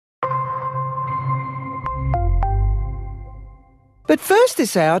But first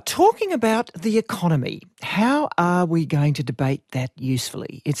this hour, talking about the economy. How are we going to debate that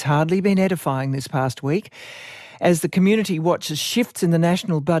usefully? It's hardly been edifying this past week as the community watches shifts in the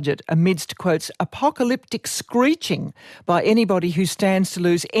national budget amidst, quotes, apocalyptic screeching by anybody who stands to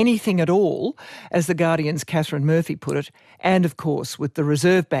lose anything at all, as The Guardian's Catherine Murphy put it, and of course with the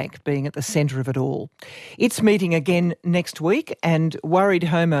Reserve Bank being at the centre of it all. It's meeting again next week, and worried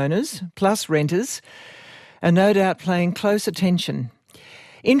homeowners, plus renters, are no doubt paying close attention.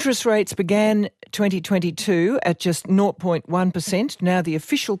 Interest rates began 2022 at just 0.1%. Now the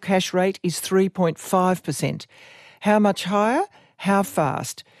official cash rate is 3.5%. How much higher? How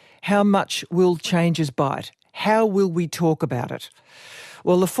fast? How much will changes bite? How will we talk about it?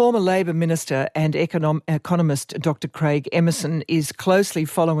 Well, the former Labor Minister and economist Dr. Craig Emerson is closely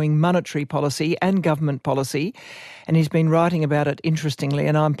following monetary policy and government policy, and he's been writing about it interestingly,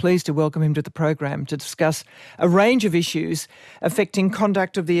 and I'm pleased to welcome him to the program to discuss a range of issues affecting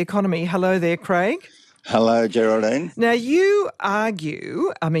conduct of the economy. Hello there, Craig. Hello, Geraldine. Now, you argue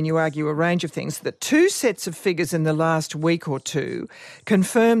a range of things, that two sets of figures in the last week or two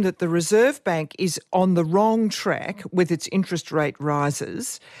confirm that the Reserve Bank is on the wrong track with its interest rate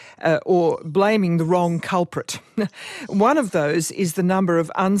rises, or blaming the wrong culprit. One of those is the number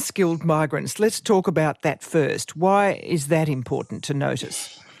of unskilled migrants. Let's talk about that first. Why is that important to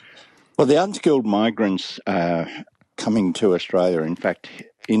notice? Well, the unskilled migrants coming to Australia, in fact,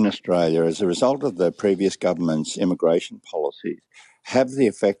 in Australia, as a result of the previous government's immigration policies, have the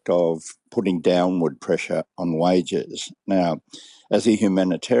effect of putting downward pressure on wages. Now, as a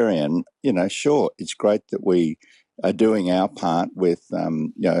humanitarian, sure, it's great that we are doing our part with,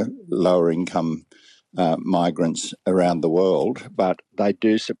 lower income migrants around the world, but they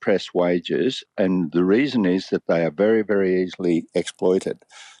do suppress wages, and the reason is that they are very, very easily exploited.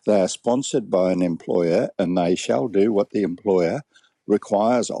 They are sponsored by an employer, and they shall do what the employer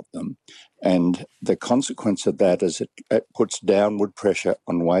requires of them. And the consequence of that is it puts downward pressure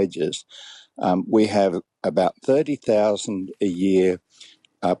on wages. We have about 30,000 a year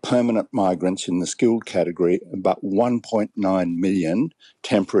permanent migrants in the skilled category, about 1.9 million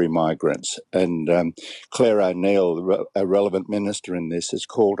temporary migrants. And Claire O'Neill, a relevant minister in this, has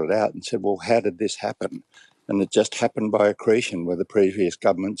called it out and said, well, how did this happen? And it just happened by accretion, where the previous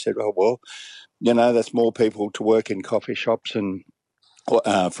government said, that's more people to work in coffee shops and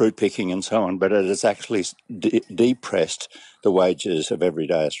fruit picking and so on, but it has actually depressed the wages of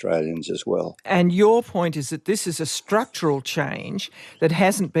everyday Australians as well. And your point is that this is a structural change that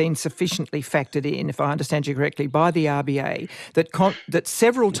hasn't been sufficiently factored in, if I understand you correctly, by the RBA, that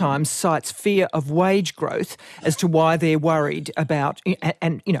several times cites fear of wage growth as to why they're worried about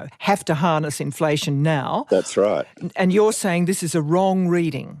and have to harness inflation now. That's right. And you're saying this is a wrong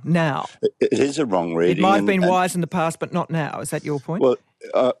reading now. It is a wrong reading. It might have been wise in the past, but not now. Is that your point? Well,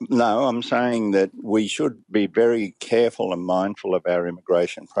 no, I'm saying that we should be very careful and mindful of our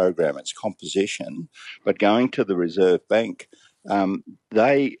immigration program, its composition. But going to the Reserve Bank,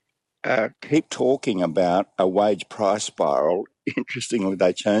 they keep talking about a wage price spiral. Interestingly,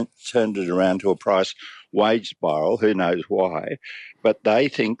 they turned it around to a price wage spiral. Who knows why? But they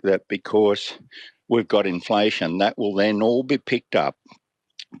think that because we've got inflation, that will then all be picked up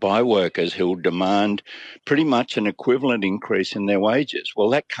by workers who will demand pretty much an equivalent increase in their wages. Well,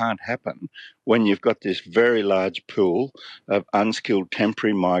 that can't happen when you've got this very large pool of unskilled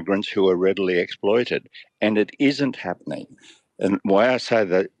temporary migrants who are readily exploited, and it isn't happening. And why I say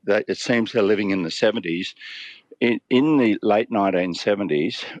that it seems they're living in the 70s. In the late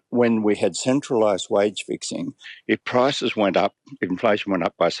 1970s, when we had centralised wage fixing, if prices went up, inflation went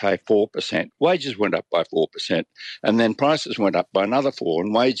up by, say, 4%, wages went up by 4%, and then prices went up by another 4%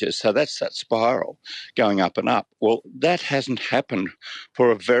 and wages. So that's that spiral going up and up. Well, that hasn't happened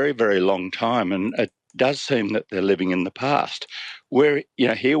for a very, very long time, and it does seem that they're living in the past. Where,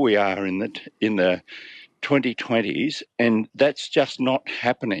 here we are in the 2020s, and that's just not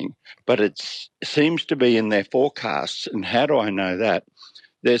happening. But it seems to be in their forecasts. And how do I know that?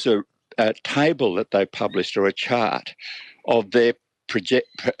 There's a table that they published, or a chart, of their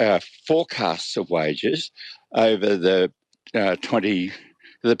forecasts of wages over the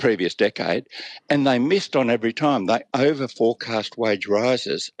previous decade, and they missed on every time. They over-forecast wage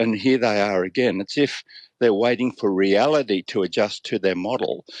rises, and here they are again. It's if they're waiting for reality to adjust to their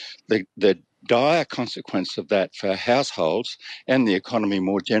model. The dire consequence of that for households and the economy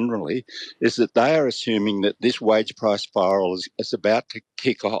more generally is that they are assuming that this wage price spiral is about to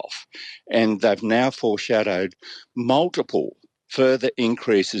kick off, and they've now foreshadowed multiple further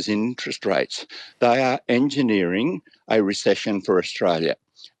increases in interest rates. They are engineering a recession for Australia.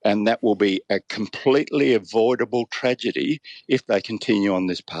 And that will be a completely avoidable tragedy if they continue on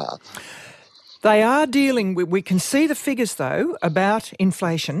this path. They are dealing with, we can see the figures though about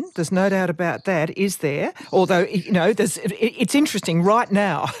inflation. There's no doubt about that, is there? Although, it's interesting right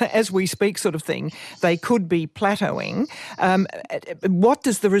now, as we speak sort of thing, they could be plateauing. What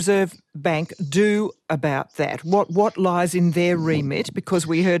does the Reserve Bank do about that? What lies in their remit? Because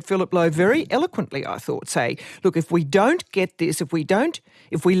we heard Philip Lowe very eloquently, I thought, say, look, if we don't get this, if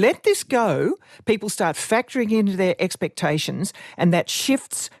we let this go, people start factoring into their expectations, and that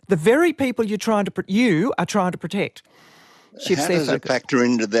shifts the very people you are trying to protect. How does it factor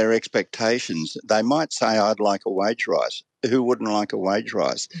into their expectations? They might say, I'd like a wage rise. Who wouldn't like a wage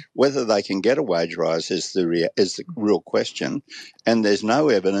rise? Whether they can get a wage rise is the real question. And there's no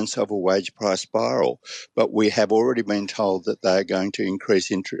evidence of a wage price spiral. But we have already been told that they are going to increase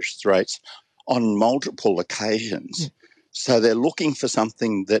interest rates on multiple occasions. So they're looking for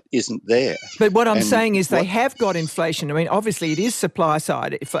something that isn't there. But what I'm saying is they have got inflation. I mean, obviously it is supply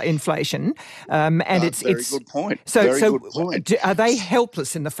side inflation, and it's good point. Good point. Are they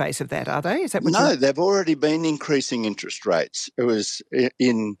helpless in the face of that? Are they? Is that what No, they've already been increasing interest rates. It was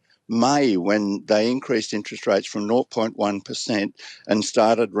in May when they increased interest rates from 0.1% and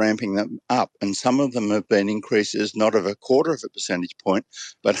started ramping them up. And some of them have been increases not of 0.25 percentage point,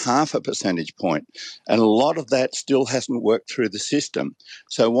 but 0.5 percentage point. And a lot of that still hasn't worked through the system.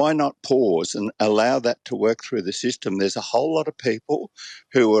 So why not pause and allow that to work through the system? There's a whole lot of people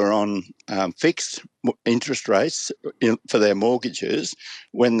who are on fixed interest rates for their mortgages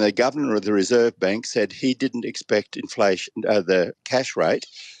when the governor of the Reserve Bank said he didn't expect inflation, the cash rate,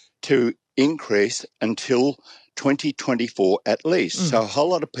 to increase until 2024 at least. So a whole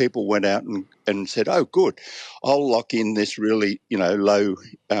lot of people went out and said, oh, good, I'll lock in this really, low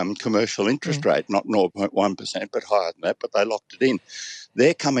commercial interest rate, not 0.1%, but higher than that, but they locked it in.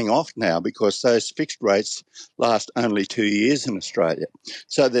 They're coming off now because those fixed rates last only 2 years in Australia.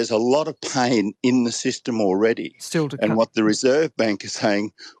 So there's a lot of pain in the system already. Still to come. And what the Reserve Bank is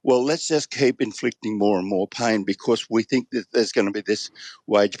saying, well, let's just keep inflicting more and more pain because we think that there's going to be this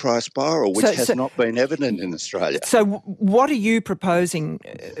wage price spiral, which has not been evident in Australia. So what are you proposing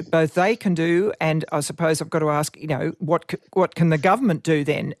both they can do, and I suppose I've got to ask, what can the government do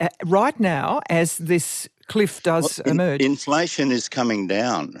then? Right now, as this cliff does emerge. Inflation is coming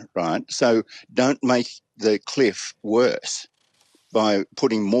down, right? So don't make the cliff worse by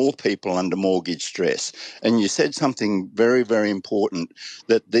putting more people under mortgage stress. And you said something very, very important,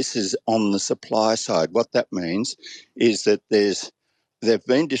 that this is on the supply side. What that means is that there have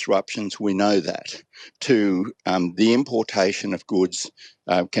been disruptions, we know that, to the importation of goods.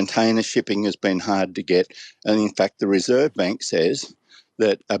 Container shipping has been hard to get. And in fact, the Reserve Bank says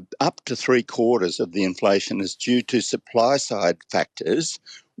that up to 3/4 of the inflation is due to supply side factors,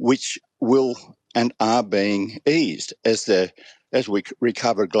 which will and are being eased as we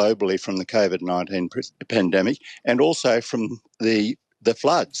recover globally from the COVID-19 pandemic and also from the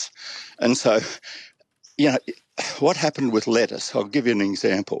floods. And so, what happened with lettuce? I'll give you an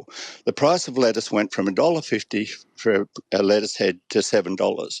example. The price of lettuce went from $1.50 for a lettuce head to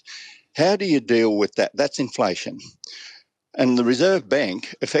 $7. How do you deal with that? That's inflation. And the Reserve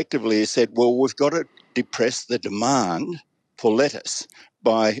Bank effectively said, well, we've got to depress the demand for lettuce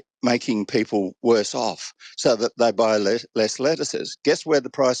by making people worse off so that they buy less lettuces. Guess where the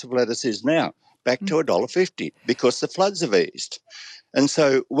price of lettuce is now? Back to $1.50 because the floods have eased. And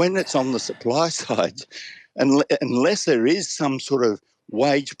so when it's on the supply side, unless there is some sort of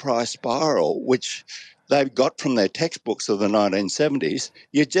wage price spiral, which they've got from their textbooks of the 1970s,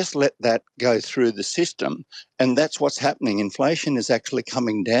 you just let that go through the system. And that's what's happening. Inflation is actually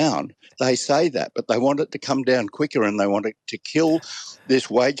coming down. They say that, but they want it to come down quicker and they want it to kill this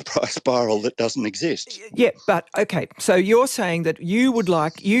wage price spiral that doesn't exist. Yeah, but okay, so you're saying that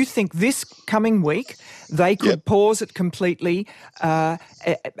you think this coming week they could pause it completely and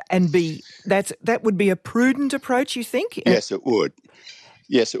that would be a prudent approach, you think? Yes, it would.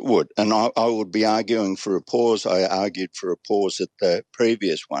 Yes, it would. And I would be arguing for a pause. I argued for a pause at the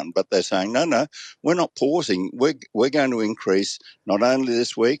previous one, but they're saying, no, we're not pausing. We're going to increase not only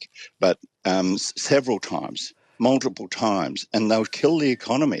this week, but several times, multiple times, and they'll kill the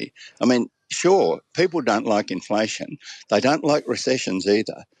economy. I mean, sure, people don't like inflation. They don't like recessions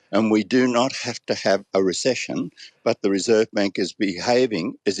either. And we do not have to have a recession, but the Reserve Bank is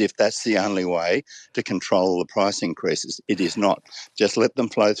behaving as if that's the only way to control the price increases. It is not. Just let them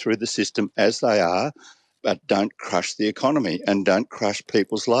flow through the system as they are. but don't crush the economy and don't crush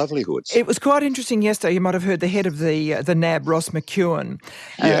people's livelihoods. It was quite interesting yesterday. You might have heard the head of the NAB, Ross McEwen,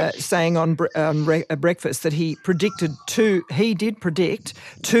 saying on breakfast that he did predict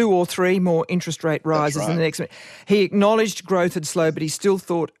 2 or 3 more interest rate rises in the next. He acknowledged growth had slowed, but he still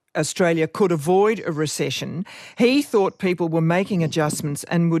thought Australia could avoid a recession. He thought people were making adjustments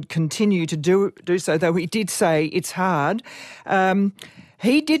and would continue to do so, though he did say it's hard.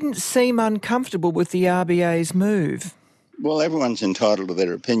 He didn't seem uncomfortable with the RBA's move. Well, everyone's entitled to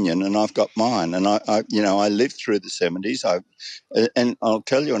their opinion, and I've got mine. And I lived through the 70s. And I'll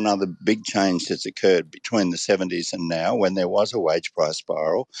tell you another big change that's occurred between the 70s and now, when there was a wage price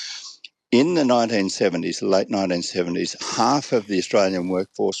spiral. In the 1970s, the late 1970s, half of the Australian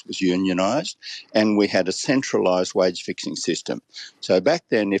workforce was unionised, and we had a centralised wage fixing system. So back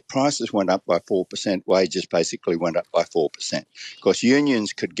then, if prices went up by 4%, wages basically went up by 4%, because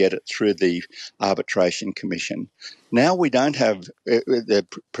unions could get it through the Arbitration Commission. Now we don't have the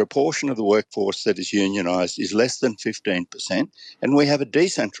proportion of the workforce that is unionised is less than 15%, and we have a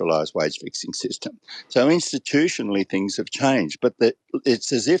decentralised wage fixing system. So institutionally things have changed, but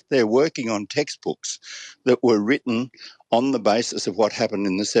it's as if they're working on textbooks that were written on the basis of what happened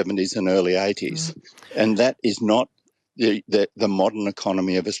in the 70s and early 80s. And that is not the modern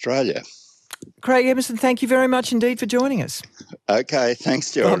economy of Australia. Craig Emerson, thank you very much indeed for joining us. Okay,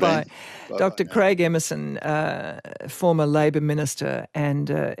 thanks, Geraldine. Bye-bye. Dr. Craig Emerson, former Labor Minister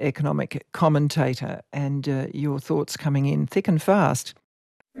and economic commentator, and your thoughts coming in thick and fast.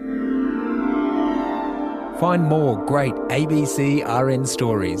 Find more great ABC RN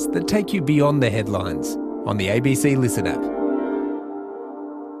stories that take you beyond the headlines on the ABC Listen app.